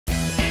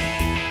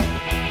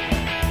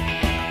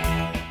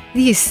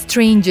The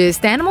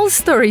strangest animal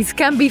stories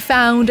can be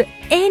found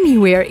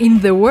anywhere in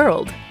the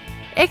world.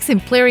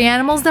 Exemplary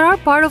animals that are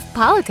part of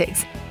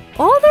politics.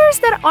 Others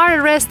that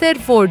are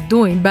arrested for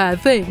doing bad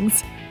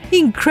things.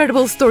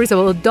 Incredible stories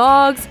about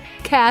dogs,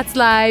 cats'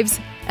 lives,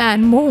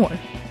 and more.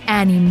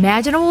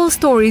 Unimaginable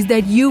stories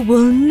that you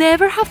will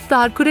never have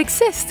thought could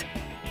exist.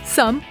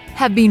 Some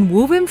have been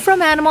woven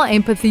from animal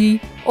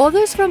empathy,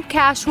 others from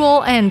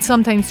casual and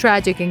sometimes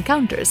tragic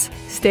encounters.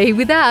 Stay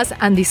with us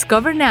and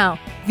discover now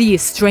the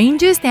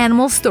strangest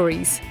animal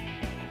stories.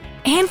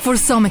 And for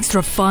some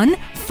extra fun,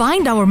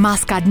 find our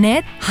mascot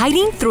Ned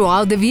hiding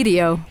throughout the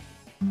video.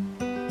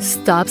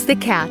 Stubbs the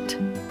Cat.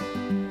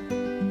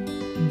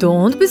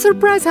 Don't be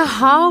surprised at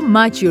how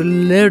much your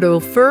little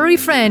furry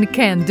friend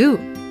can do.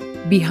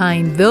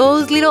 Behind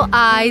those little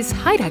eyes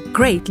hide a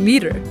great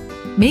leader.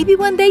 Maybe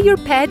one day your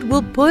pet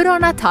will put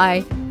on a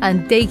tie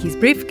and take his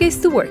briefcase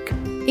to work.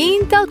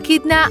 In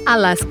Talkeetna,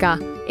 Alaska,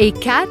 a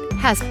cat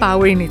has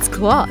power in its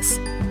claws.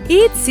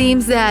 It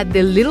seems that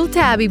the little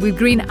tabby with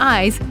green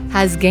eyes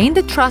has gained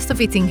the trust of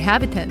its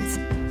inhabitants.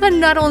 And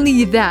not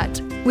only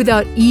that,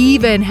 without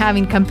even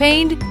having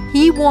campaigned,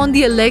 he won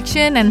the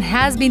election and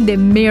has been the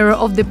mayor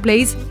of the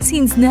place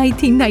since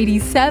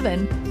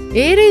 1997.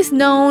 It is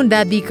known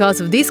that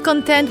because of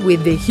discontent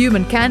with the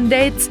human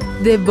candidates,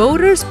 the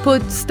voters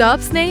put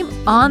Stubbs' name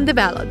on the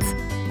ballots.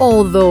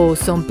 Although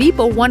some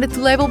people wanted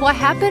to label what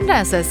happened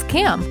as a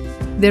scam,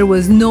 there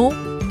was no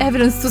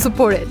evidence to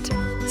support it.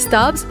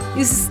 Stubbs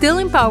is still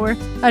in power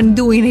and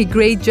doing a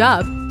great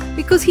job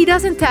because he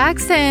doesn't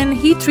tax and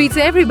he treats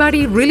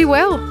everybody really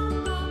well.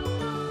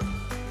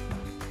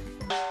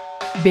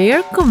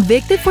 Bear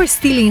convicted for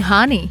stealing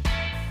honey.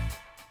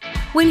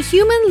 When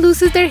humans lose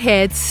their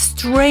heads,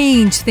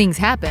 strange things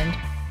happen.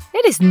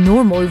 It is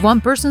normal if one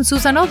person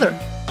sues another,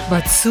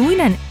 but suing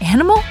an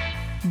animal?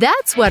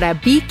 That's what a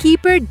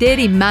beekeeper did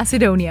in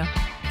Macedonia.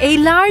 A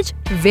large,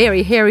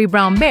 very hairy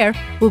brown bear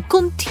will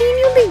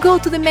continually go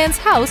to the man's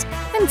house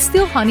and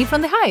steal honey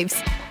from the hives.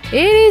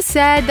 It is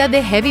said that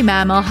the heavy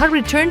mammal had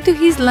returned to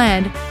his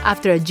land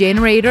after a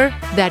generator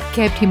that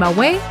kept him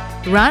away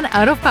ran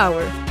out of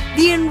power.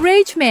 The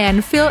enraged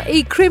man filed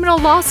a criminal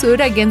lawsuit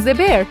against the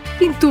bear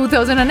in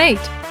 2008.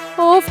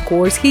 Of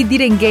course, he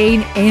didn't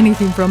gain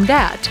anything from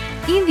that.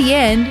 In the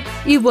end,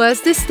 it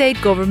was the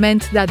state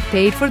government that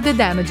paid for the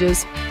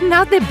damages,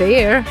 not the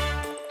bear.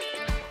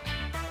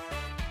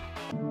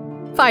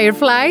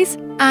 Fireflies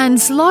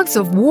and slugs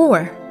of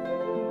war.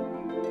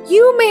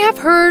 You may have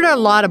heard a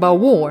lot about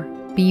war.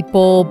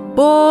 People,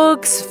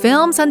 books,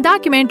 films, and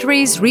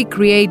documentaries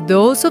recreate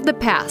those of the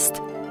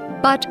past.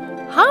 But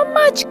how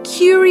much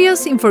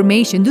curious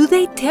information do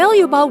they tell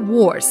you about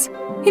wars?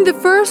 In the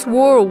First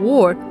World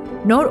War,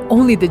 not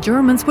only the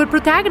Germans were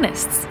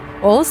protagonists.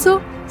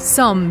 Also,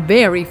 some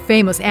very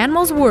famous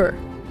animals were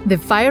the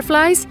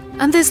fireflies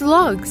and the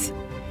slugs.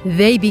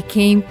 They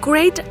became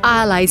great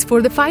allies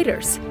for the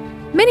fighters.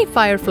 Many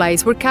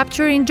fireflies were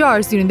captured in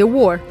jars during the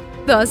war.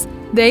 Thus,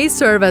 they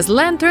serve as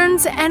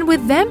lanterns, and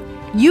with them,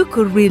 you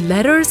could read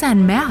letters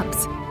and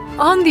maps.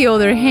 On the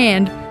other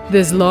hand,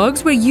 the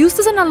slugs were used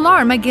as an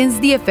alarm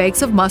against the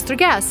effects of mustard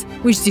gas,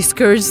 which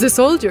discouraged the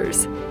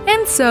soldiers.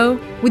 And so,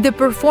 with the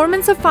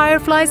performance of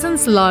fireflies and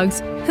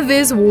slugs,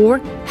 this war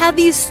had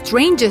the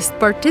strangest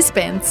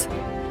participants.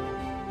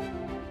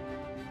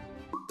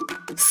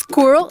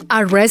 Squirrel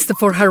arrested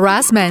for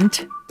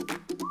harassment.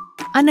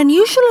 An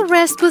unusual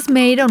arrest was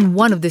made on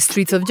one of the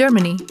streets of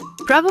Germany.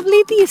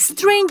 Probably the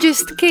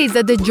strangest case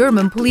that the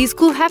German police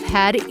could have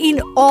had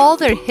in all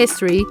their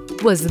history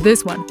was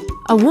this one.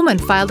 A woman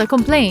filed a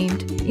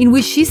complaint in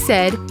which she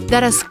said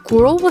that a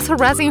squirrel was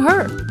harassing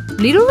her.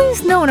 Little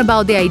is known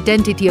about the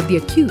identity of the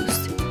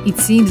accused. It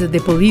seems that the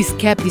police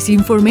kept this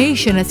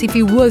information as if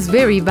it was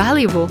very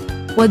valuable.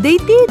 What they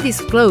did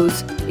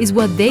disclose is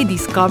what they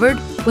discovered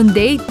when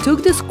they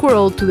took the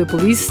squirrel to the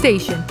police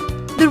station.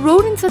 The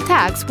rodent's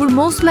attacks were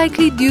most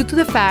likely due to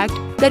the fact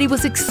that it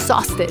was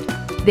exhausted.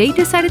 They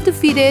decided to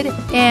feed it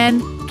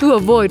and, to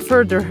avoid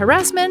further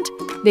harassment,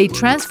 they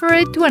transferred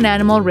it to an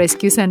animal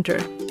rescue center.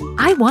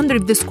 I wonder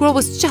if the squirrel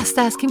was just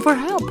asking for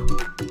help.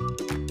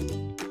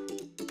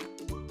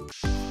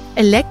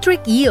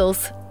 Electric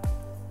eels.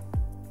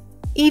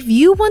 If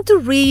you want to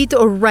read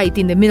or write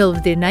in the middle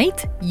of the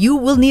night, you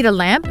will need a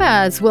lamp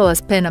as well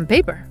as pen and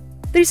paper.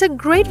 There's a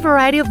great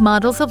variety of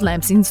models of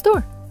lamps in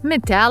store.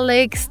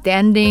 Metallic,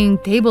 standing,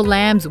 table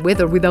lamps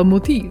with or without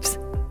motifs.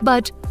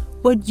 But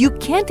what you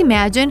can't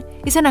imagine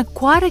is an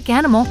aquatic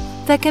animal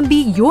that can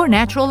be your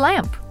natural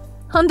lamp.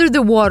 Under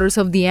the waters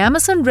of the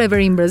Amazon River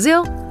in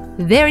Brazil,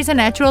 there is a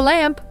natural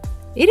lamp.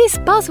 It is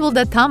possible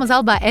that Thomas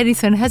Alva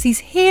Edison has his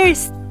hair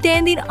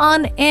standing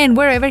on end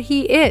wherever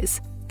he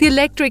is. The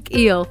electric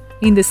eel,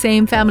 in the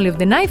same family of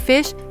the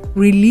knifefish,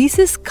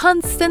 releases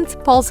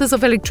constant pulses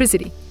of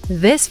electricity.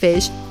 This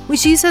fish,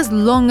 which is as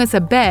long as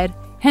a bed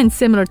and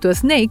similar to a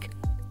snake,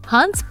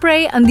 hunts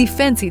prey and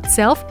defends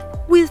itself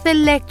with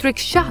electric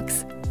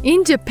shocks.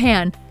 In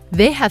Japan,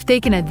 they have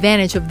taken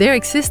advantage of their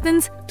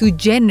existence to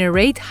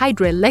generate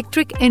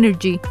hydroelectric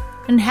energy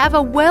and have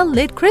a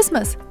well-lit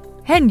Christmas.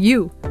 And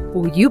you,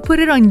 Would you put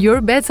it on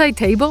your bedside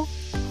table?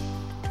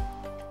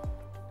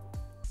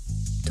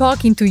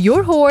 Talking to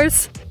your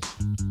horse.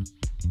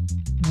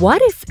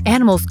 What if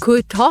animals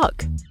could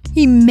talk?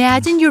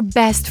 Imagine your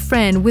best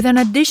friend with an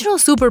additional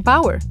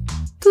superpower.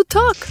 To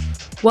talk.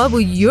 What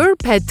would your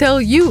pet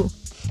tell you?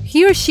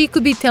 He or she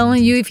could be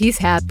telling you if he's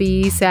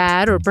happy,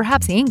 sad, or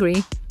perhaps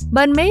angry.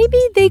 But maybe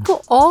they could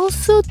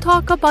also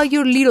talk about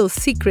your little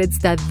secrets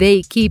that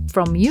they keep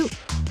from you.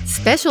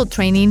 Special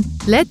training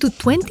led to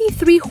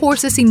 23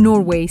 horses in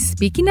Norway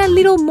speaking a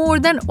little more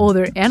than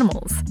other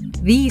animals.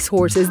 These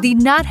horses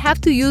did not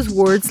have to use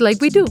words like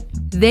we do.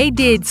 They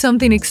did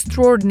something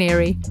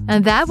extraordinary,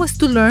 and that was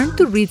to learn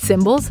to read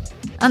symbols,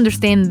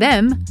 understand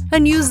them,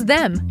 and use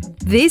them.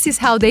 This is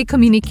how they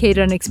communicate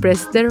and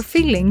express their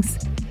feelings.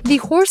 The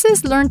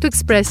horses learned to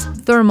express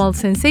thermal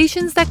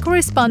sensations that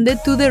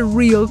corresponded to the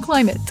real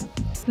climate.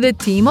 The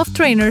team of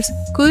trainers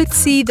could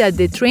see that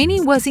the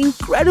training was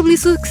incredibly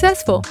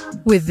successful.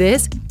 With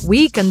this,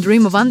 we can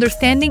dream of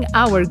understanding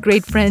our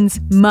great friends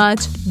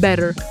much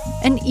better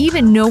and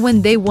even know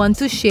when they want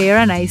to share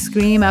an ice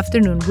cream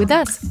afternoon with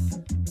us.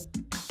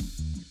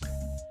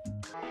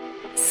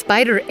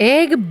 Spider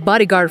egg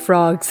bodyguard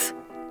frogs.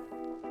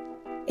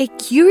 A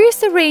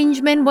curious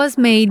arrangement was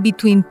made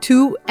between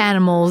two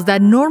animals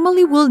that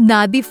normally will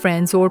not be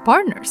friends or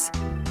partners.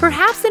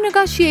 Perhaps the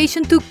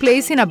negotiation took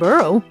place in a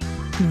burrow.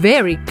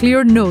 Very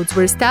clear notes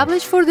were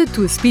established for the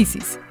two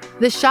species.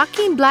 The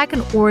shocking black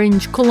and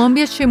orange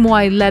Columbia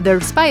chamois leather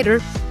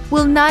spider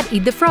will not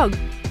eat the frog.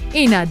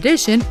 In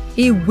addition,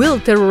 it will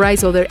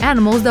terrorize other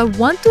animals that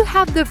want to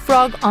have the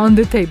frog on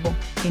the table.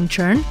 In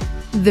turn,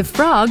 the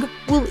frog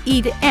will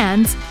eat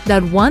ants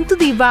that want to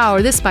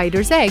devour the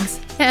spider's eggs.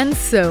 And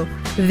so,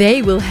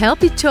 they will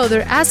help each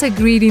other as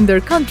agreed in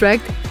their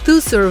contract to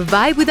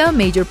survive without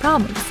major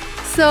problems.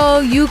 So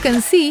you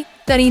can see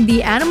that in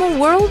the animal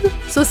world,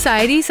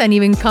 societies and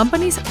even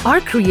companies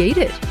are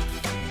created.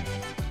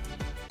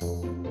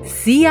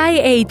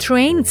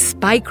 CIA-trained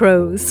spy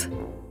crows.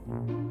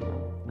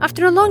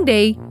 After a long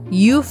day,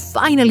 you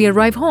finally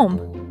arrive home.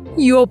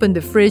 You open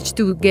the fridge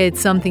to get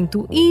something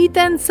to eat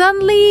and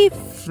suddenly,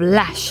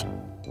 flash!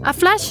 A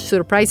flash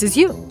surprises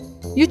you.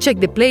 You check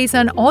the place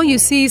and all you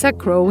see is a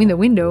crow in the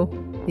window.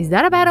 Is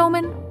that a bad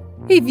omen?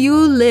 If you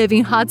live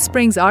in Hot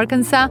Springs,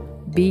 Arkansas,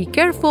 be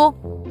careful.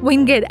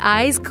 Winged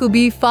eyes could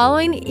be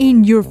following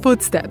in your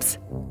footsteps.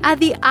 At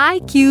the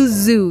IQ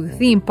Zoo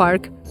theme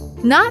park,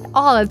 not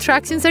all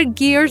attractions are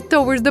geared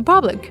towards the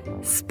public.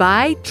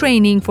 Spy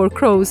training for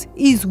crows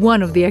is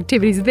one of the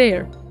activities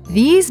there.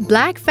 These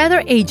black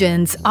feather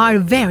agents are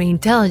very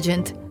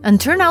intelligent and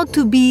turn out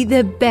to be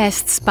the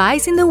best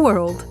spies in the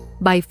world.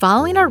 By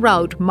following a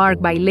route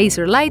marked by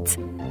laser lights,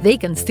 they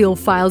can steal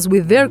files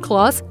with their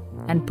claws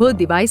and put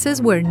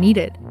devices where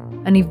needed.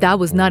 And if that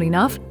was not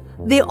enough,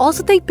 they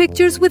also take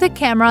pictures with a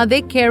camera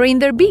they carry in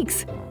their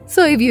beaks.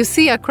 So if you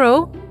see a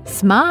crow,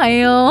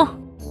 smile!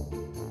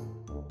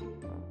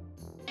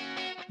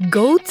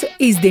 Goat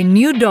is the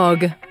new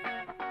dog.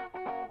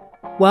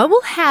 What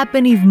will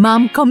happen if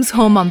mom comes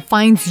home and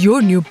finds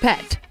your new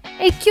pet?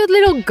 A cute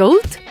little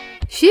goat?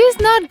 She's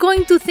not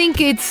going to think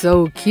it's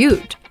so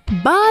cute.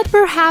 But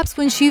perhaps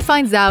when she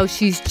finds out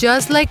she's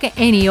just like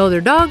any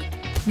other dog,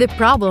 the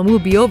problem will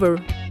be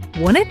over,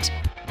 won't it?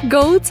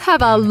 Goats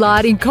have a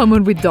lot in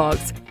common with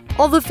dogs.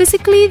 Although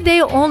physically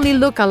they only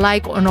look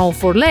alike on all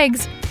four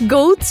legs,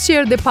 goats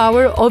share the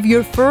power of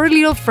your furry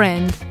little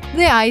friend,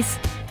 the eyes.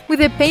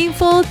 With a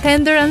painful,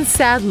 tender, and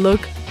sad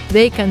look,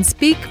 they can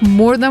speak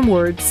more than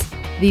words.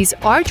 These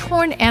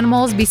arch-horned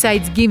animals,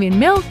 besides giving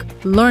milk,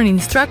 learn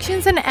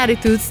instructions and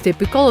attitudes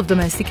typical of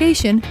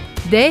domestication.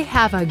 They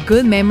have a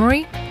good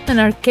memory and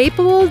are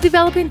capable of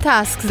developing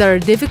tasks that are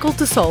difficult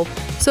to solve.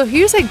 So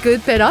here's a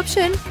good pet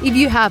option if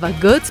you have a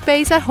good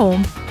space at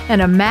home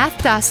and a math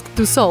task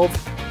to solve,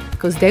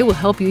 because they will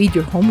help you eat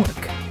your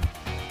homework.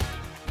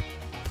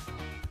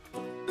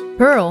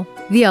 Pearl,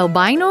 the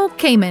albino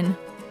caiman.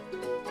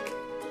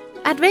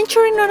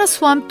 Adventuring on a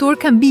swamp tour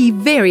can be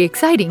very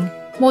exciting.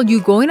 While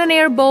you go in an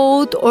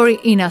airboat or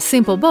in a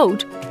simple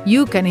boat,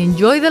 you can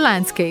enjoy the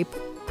landscape.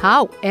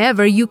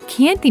 However, you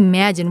can't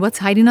imagine what's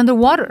hiding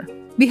underwater.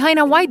 Behind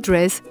a white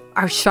dress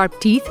are sharp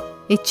teeth,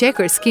 a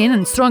checkered skin,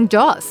 and strong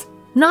jaws.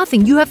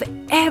 Nothing you have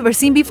ever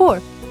seen before.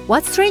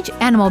 What strange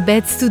animal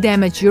bets to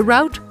damage your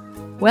route?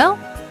 Well,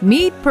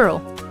 meet Pearl,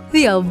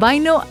 the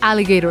albino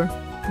alligator,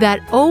 that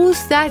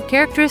owes that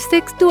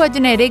characteristics to a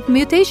genetic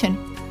mutation.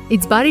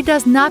 Its body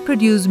does not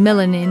produce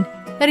melanin,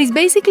 that is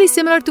basically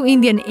similar to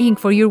Indian ink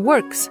for your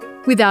works.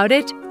 Without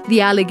it,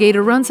 the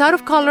alligator runs out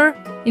of color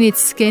in its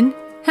skin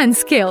and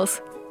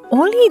scales.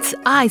 Only its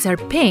eyes are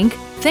pink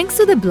thanks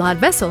to the blood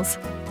vessels.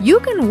 You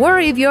can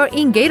worry if you're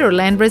in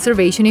Gatorland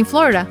Reservation in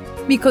Florida,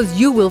 because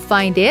you will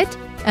find it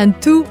and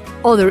two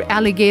other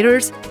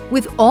alligators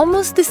with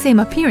almost the same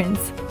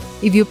appearance.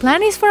 If your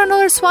plan is for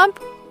another swamp,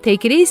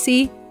 take it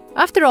easy.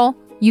 After all,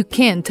 you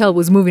can't tell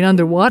what's moving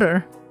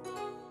underwater.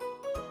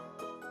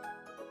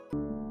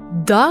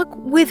 Dog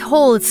with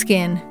whole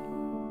skin.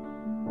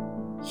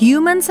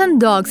 Humans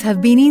and dogs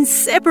have been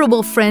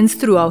inseparable friends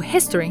throughout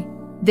history.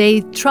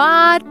 They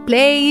trot,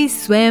 play,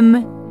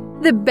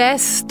 swim. The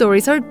best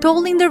stories are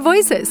told in their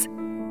voices,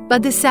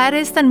 but the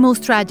saddest and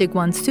most tragic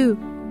ones too.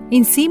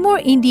 In Seymour,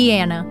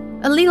 Indiana,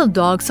 a little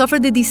dog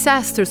suffered the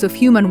disasters of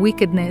human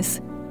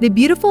wickedness. The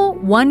beautiful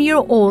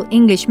 1-year-old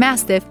English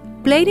Mastiff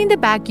played in the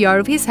backyard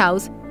of his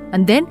house,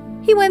 and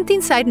then he went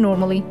inside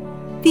normally.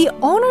 The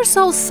owner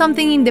saw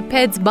something in the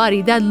pet's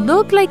body that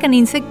looked like an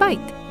insect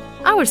bite.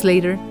 Hours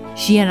later,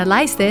 she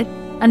analyzed it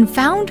and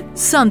found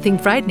something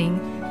frightening.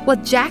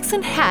 What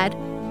Jackson had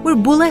were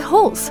bullet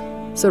holes.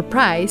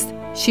 Surprised,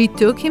 she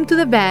took him to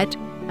the vet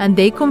and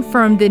they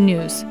confirmed the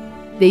news.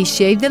 They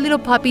shaved the little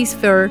puppy's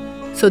fur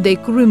so they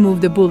could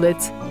remove the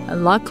bullets,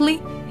 and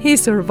luckily, he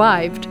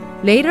survived.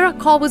 Later, a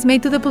call was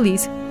made to the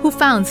police, who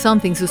found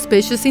something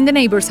suspicious in the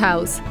neighbor's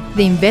house.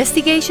 The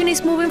investigation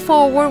is moving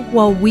forward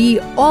while we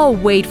all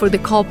wait for the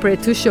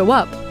culprit to show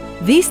up.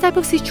 This type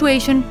of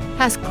situation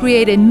has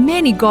created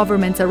many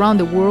governments around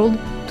the world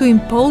to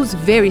impose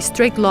very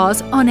strict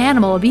laws on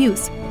animal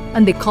abuse,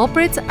 and the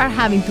culprits are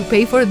having to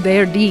pay for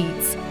their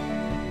deeds.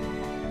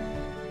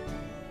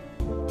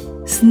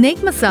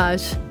 Snake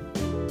massage.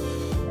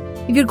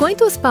 If you're going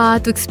to a spa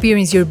to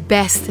experience your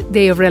best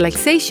day of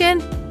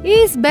relaxation,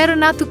 it's better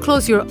not to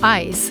close your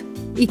eyes.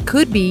 It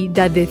could be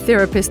that the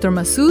therapist or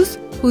masseuse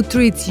who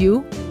treats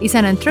you is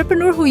an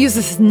entrepreneur who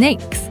uses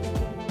snakes.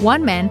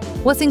 One man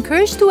was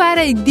encouraged to add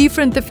a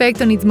different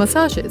effect on his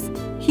massages.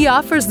 He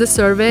offers the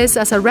service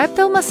as a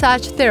reptile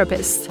massage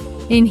therapist.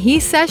 In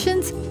his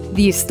sessions,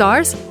 the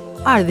stars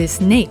are the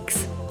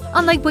snakes.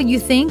 Unlike what you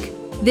think,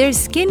 their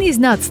skin is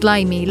not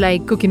slimy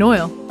like cooking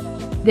oil.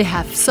 They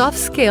have soft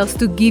scales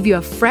to give you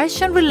a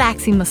fresh and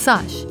relaxing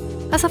massage.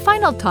 As a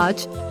final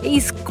touch, a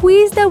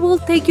squeeze that will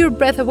take your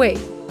breath away.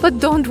 But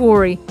don't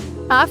worry,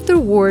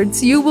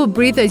 afterwards you will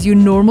breathe as you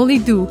normally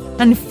do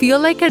and feel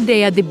like a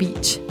day at the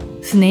beach.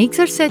 Snakes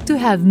are said to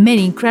have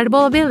many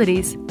incredible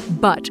abilities,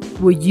 but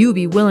would you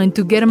be willing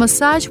to get a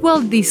massage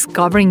while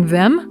discovering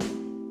them?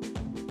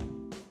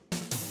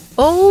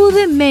 Oh,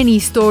 the many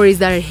stories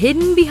that are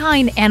hidden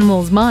behind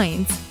animals'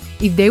 minds.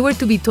 If they were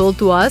to be told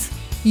to us,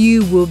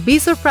 you will be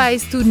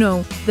surprised to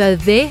know that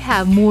they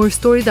have more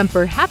stories than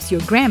perhaps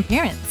your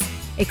grandparents.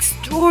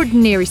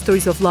 Extraordinary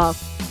stories of love,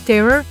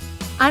 terror,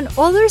 and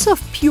others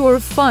of pure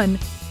fun.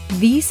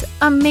 These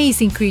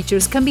amazing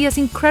creatures can be as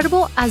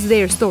incredible as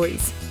their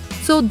stories.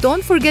 So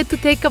don't forget to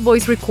take a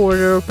voice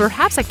recorder or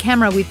perhaps a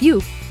camera with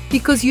you,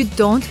 because you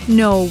don't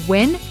know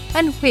when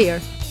and where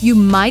you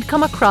might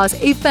come across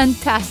a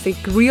fantastic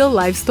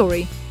real-life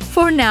story.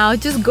 For now,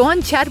 just go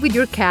and chat with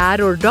your cat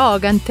or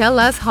dog and tell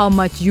us how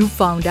much you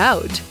found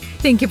out.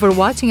 Thank you for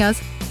watching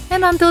us,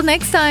 and until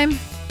next time!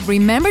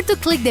 Remember to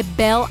click the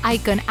bell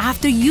icon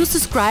after you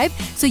subscribe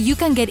so you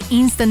can get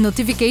instant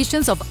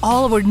notifications of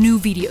all of our new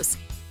videos.